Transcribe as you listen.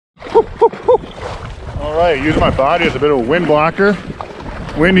right, using my body as a bit of a wind blocker.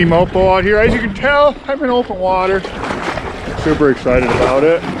 Windy mopo out here. As you can tell, I'm in open water. Super excited about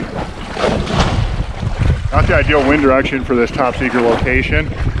it. Not the ideal wind direction for this top secret location.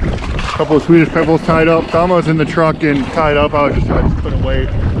 A couple of Swedish pimples tied up. Thelma's in the truck and tied up. I just couldn't wait.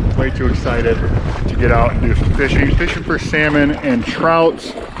 Way too excited to get out and do some fishing. Fishing for salmon and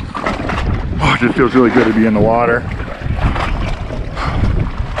trouts. Oh, it just feels really good to be in the water.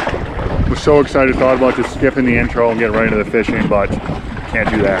 Was so excited, thought about just skipping the intro and getting right into the fishing, but can't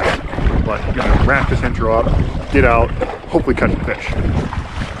do that. But I'm gonna wrap this intro up, get out, hopefully catch a fish.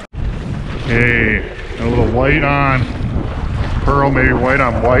 Hey, a little white on pearl, maybe white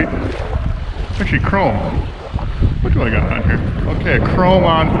on white. Actually chrome. What do I got on here? Okay, chrome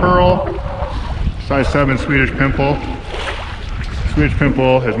on pearl, size 7 Swedish pimple. Swedish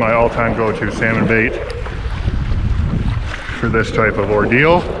pimple is my all-time go-to salmon bait for this type of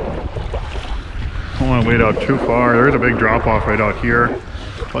ordeal. Don't want to wade out too far. There's a big drop-off right out here,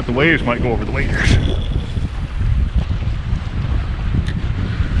 but the waves might go over the waders.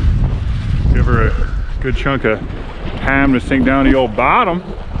 Give her a good chunk of time to sink down the old bottom.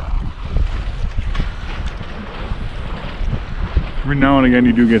 Every now and again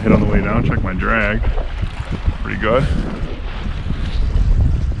you do get hit on the way down. Check my drag. Pretty good.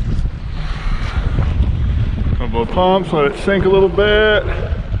 Couple of pumps, let it sink a little bit.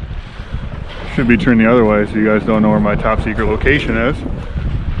 Should be turned the other way so you guys don't know where my top secret location is.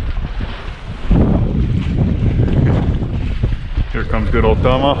 Here comes good old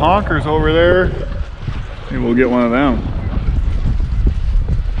Thelma. Honker's over there. Maybe we'll get one of them.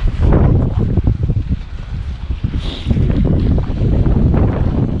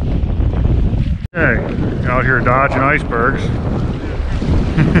 Okay, out here dodging icebergs.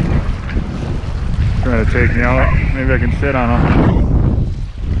 Trying to take me out. Maybe I can sit on them.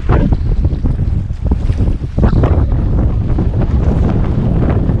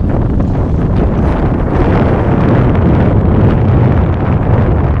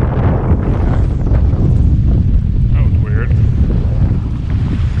 That was weird.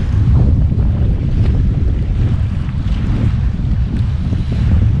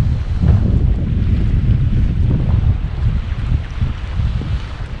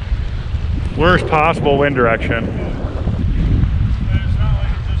 Worst possible wind direction. It's not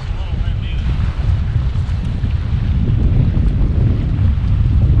like it's just a little windy.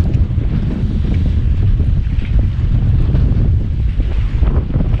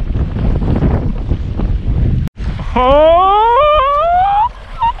 Oh!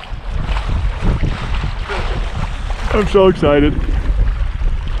 I'm so excited.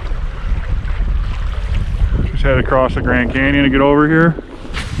 Just had to cross the Grand Canyon to get over here.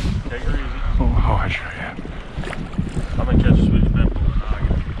 Take her easy. Oh, I should have. I'm gonna catch a Swedish pimple and now I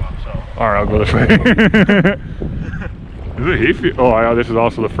can keep off south. Alright, I'll go this way. Is it heat? Oh, yeah, this is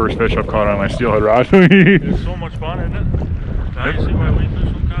also the first fish I've caught on my steelhead rod. It's so much fun, isn't it? Now you see why we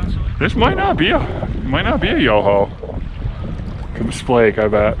fish them constantly? This might not be a yoho. Could be splake, I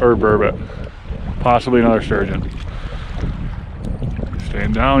bet, or burbot. Possibly another sturgeon.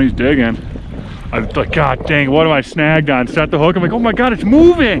 Staying down, he's digging. I'm like, God dang, what am I snagged on? Set the hook. I'm like, oh my God, it's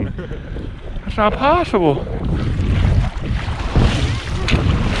moving. That's not possible.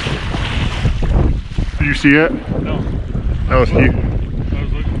 Did you see it? No. That was huge. I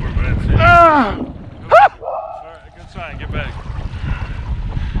was looking for it, but I didn't see it. Ah! Alright, good sign, get back.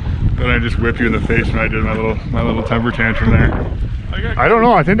 Then I just whipped you in the face when I did my little temper tantrum there. I don't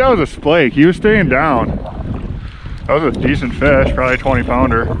know, I think that was a splake. He was staying down. That was a decent fish, probably a 20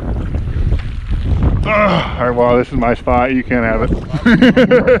 pounder. Alright, well, this is my spot. You can't have it.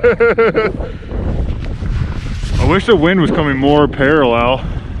 I wish the wind was coming more parallel.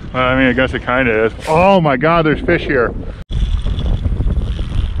 I mean, I guess it kind of is. Oh my God, there's fish here.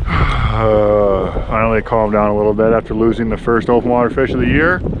 Finally calmed down a little bit after losing the first open water fish of the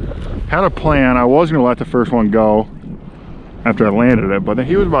year. Had a plan. I was going to let the first one go after I landed it, but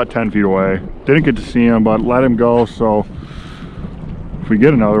he was about 10 feet away. Didn't get to see him, but let him go. So if we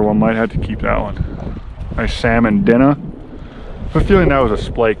get another one, might have to keep that one. Nice salmon dinner. I have a feeling that was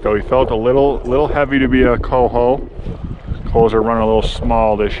a splake though. He felt a little heavy to be a coho. Cohos are running a little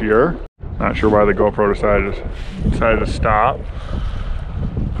small this year. Not sure why the GoPro decided to stop.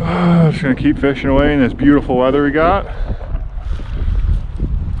 Just gonna keep fishing away in this beautiful weather we got.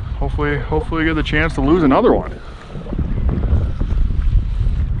 Hopefully get the chance to lose another one.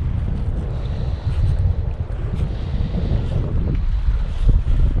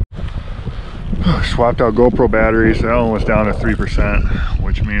 Swapped out GoPro batteries. That one was down to 3%,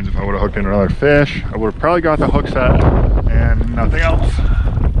 which means if I would have hooked in another fish, I would have probably got the hook set and nothing else.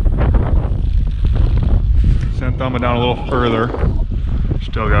 coming down a little further.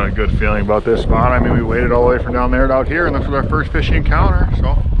 Still got a good feeling about this spot. I mean, we waited all the way from down there to out here, and this was our first fishing encounter.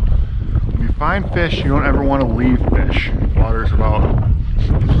 So when you find fish, you don't ever want to leave fish. Water's about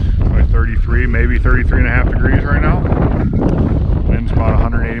 33, maybe 33.5 degrees right now. Wind's about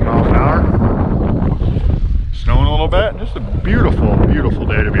 180 miles an hour. Snowing a little bit. Just a beautiful, beautiful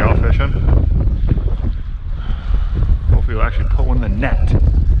day to be out fishing. Hopefully we'll actually put one in the net.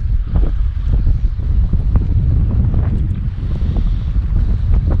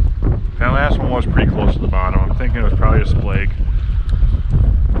 That last one was pretty close to the bottom. I'm thinking it was probably a splake.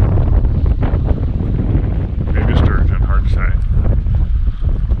 Maybe a sturgeon, hard to say.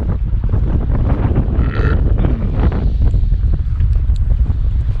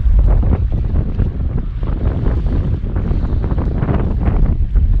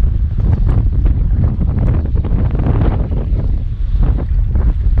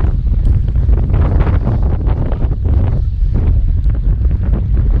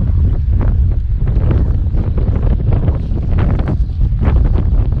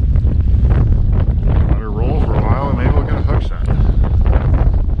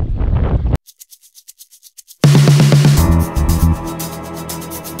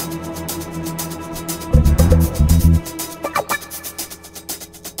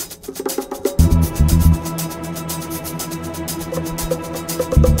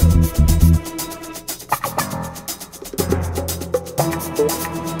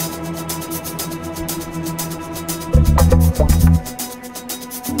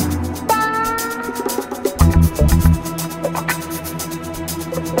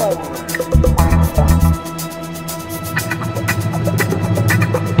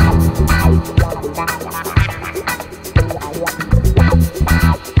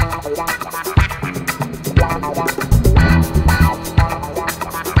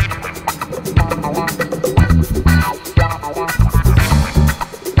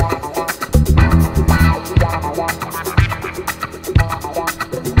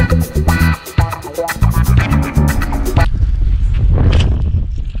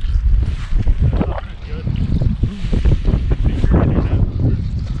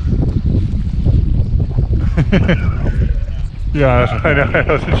 Yeah, I know. I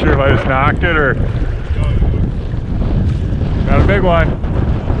wasn't sure if I just knocked it or... Got a big one.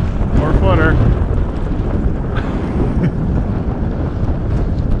 4-footer.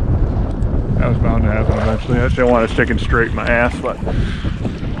 That was bound to happen eventually. I just didn't want it sticking straight in my ass, but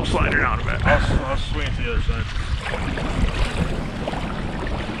we'll slide her down a bit. I'll swing it to the other side.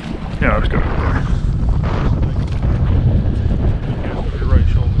 Yeah, that's good. Your right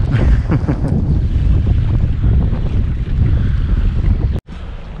shoulder.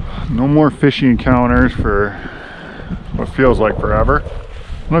 No more fishing encounters for what feels like forever. I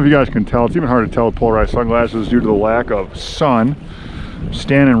don't know if you guys can tell, it's even hard to tell with polarized sunglasses due to the lack of sun.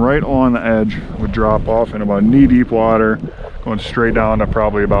 Standing right on the edge would drop off in about knee-deep water, going straight down to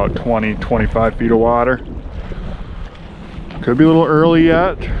probably about 20-25 feet of water. Could be a little early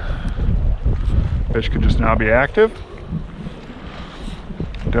yet. Fish could just now be active.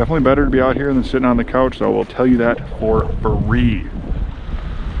 Definitely better to be out here than sitting on the couch, so we'll tell you that for free.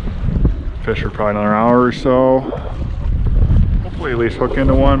 Fish for probably another hour or so. Hopefully at least hook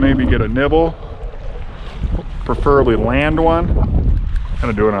into one, maybe get a nibble. Preferably land one. Kind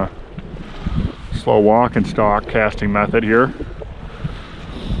of doing a slow walk and stalk casting method here.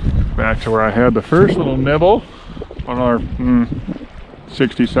 Back to where I had the first little nibble. Another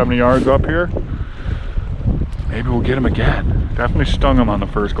 60, 70 yards up here. Maybe we'll get him again. Definitely stung him on the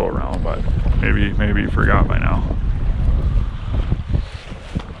first go around, but maybe he forgot by now.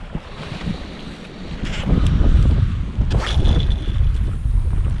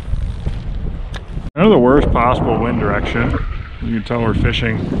 Kind of the worst possible wind direction. You can tell we're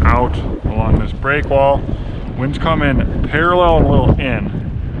fishing out along this break wall. Wind's coming parallel and a little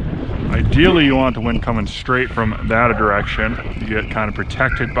in. Ideally, you want the wind coming straight from that direction. You get kind of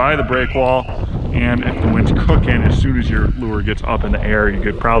protected by the break wall, and if the wind's cooking, as soon as your lure gets up in the air, you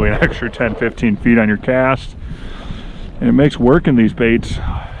get probably an extra 10-15 feet on your cast. And it makes working these baits a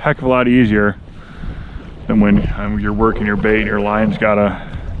heck of a lot easier than when you're working your bait and your line's got a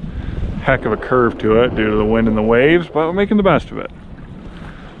heck of a curve to it due to the wind and the waves, but we're making the best of it.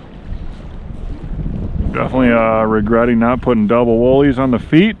 Definitely regretting not putting double woolies on the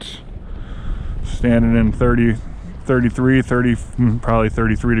feet. Standing in 30, 33, 30, probably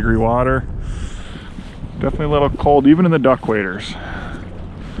 33 degree water. Definitely a little cold, even in the duck waders.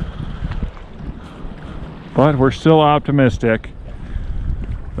 But we're still optimistic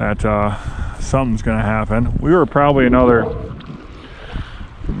that something's gonna happen. We were probably another,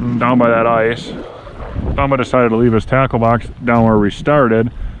 down by that ice, about Mama decided to leave his tackle box down where we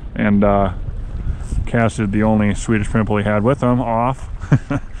started, and casted the only Swedish pimple he had with him off.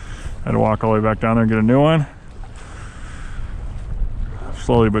 Had to walk all the way back down there and get a new one.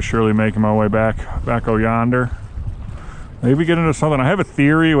 Slowly but surely making my way back out yonder. Maybe get into something. I have a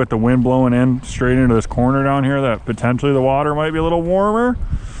theory with the wind blowing in straight into this corner down here that potentially the water might be a little warmer.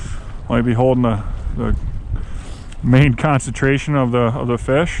 Might be holding the main concentration of the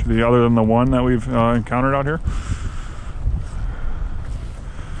fish, other than the one that we've encountered out here.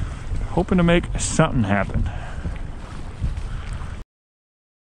 Hoping to make something happen.